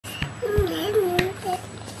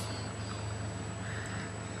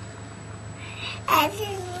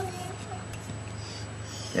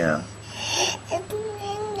Yeah.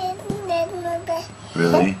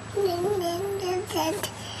 Really?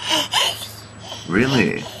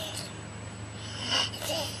 Really?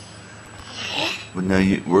 Well, now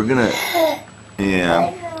we're gonna.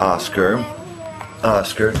 Yeah, Oscar,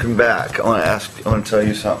 come back. I want to tell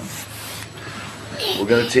you something. We're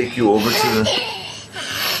gonna take you over to the.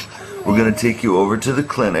 We're gonna take you over to the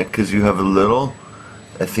clinic because you have a little.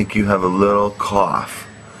 I think you have a little cough,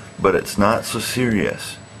 but it's not so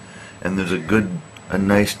serious. And there's a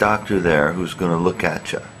nice doctor there who's gonna look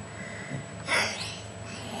at you.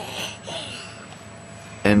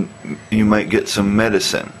 And you might get some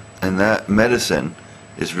medicine, and that medicine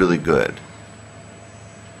is really good.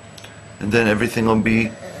 And then everything will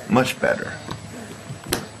be much better.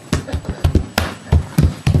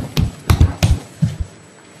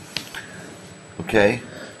 Okay?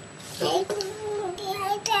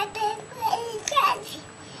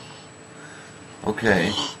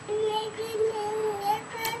 Okay.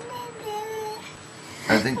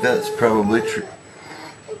 I think that's probably true.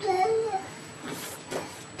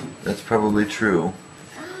 That's probably true.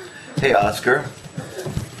 Hey, Oscar.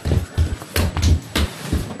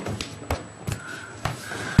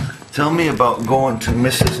 Tell me about going to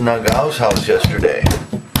Mrs. Nagau's house yesterday.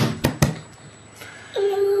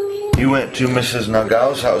 You went to Mrs.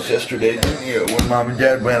 Nagau's house yesterday, didn't you? When Mom and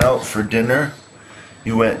Dad went out for dinner,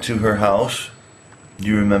 you went to her house. Do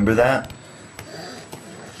you remember that?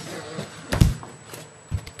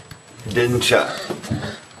 Didn't ya?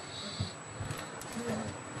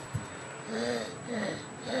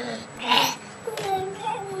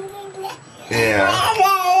 Yeah.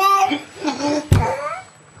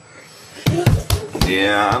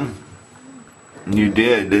 Yeah. You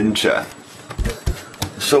did, didn't ya?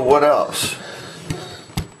 So what else?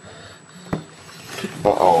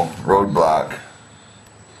 Uh-oh, roadblock.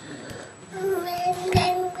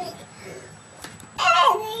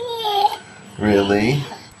 Really?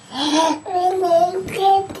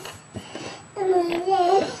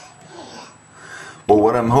 Well,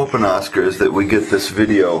 what I'm hoping, Oscar, is that we get this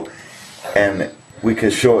video and we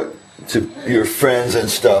can show it to your friends and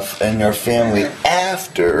stuff and your family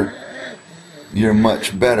after you're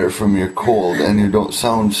much better from your cold and you don't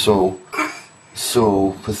sound so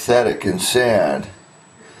pathetic and sad.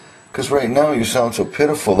 Because right now you sound so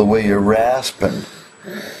pitiful the way you're rasping.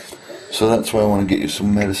 So that's why I want to get you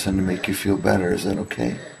some medicine to make you feel better. Is that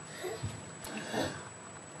okay?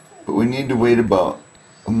 But we need to wait about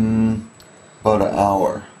an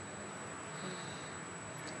hour.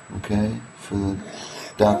 Okay? For the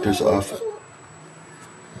doctor's office.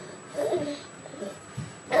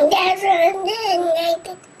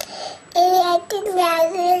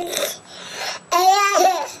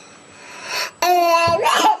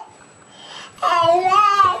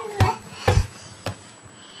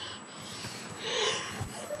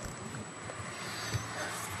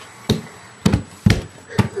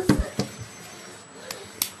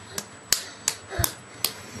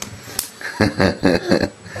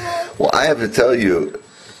 Well, I have to tell you,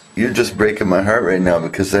 you're just breaking my heart right now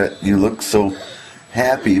because you look so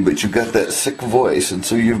happy, but you've got that sick voice, and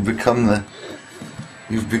so you've become the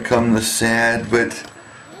sad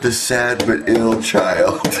but ill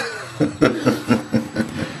child.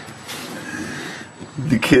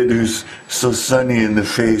 The kid who's so sunny in the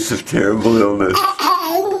face of terrible illness.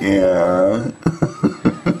 Yeah.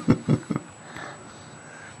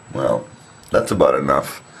 Well, that's about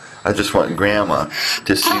enough. I just want Grandma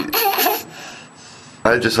to see.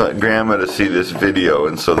 I just want Grandma to see this video,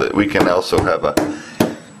 and so that we can also have a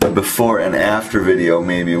before and after video,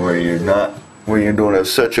 maybe where you don't have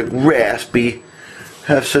such a raspy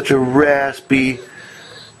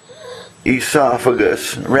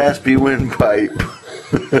esophagus, raspy windpipe.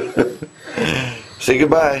 Say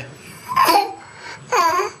goodbye.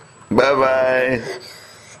 Bye bye.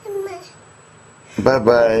 Bye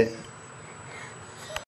bye.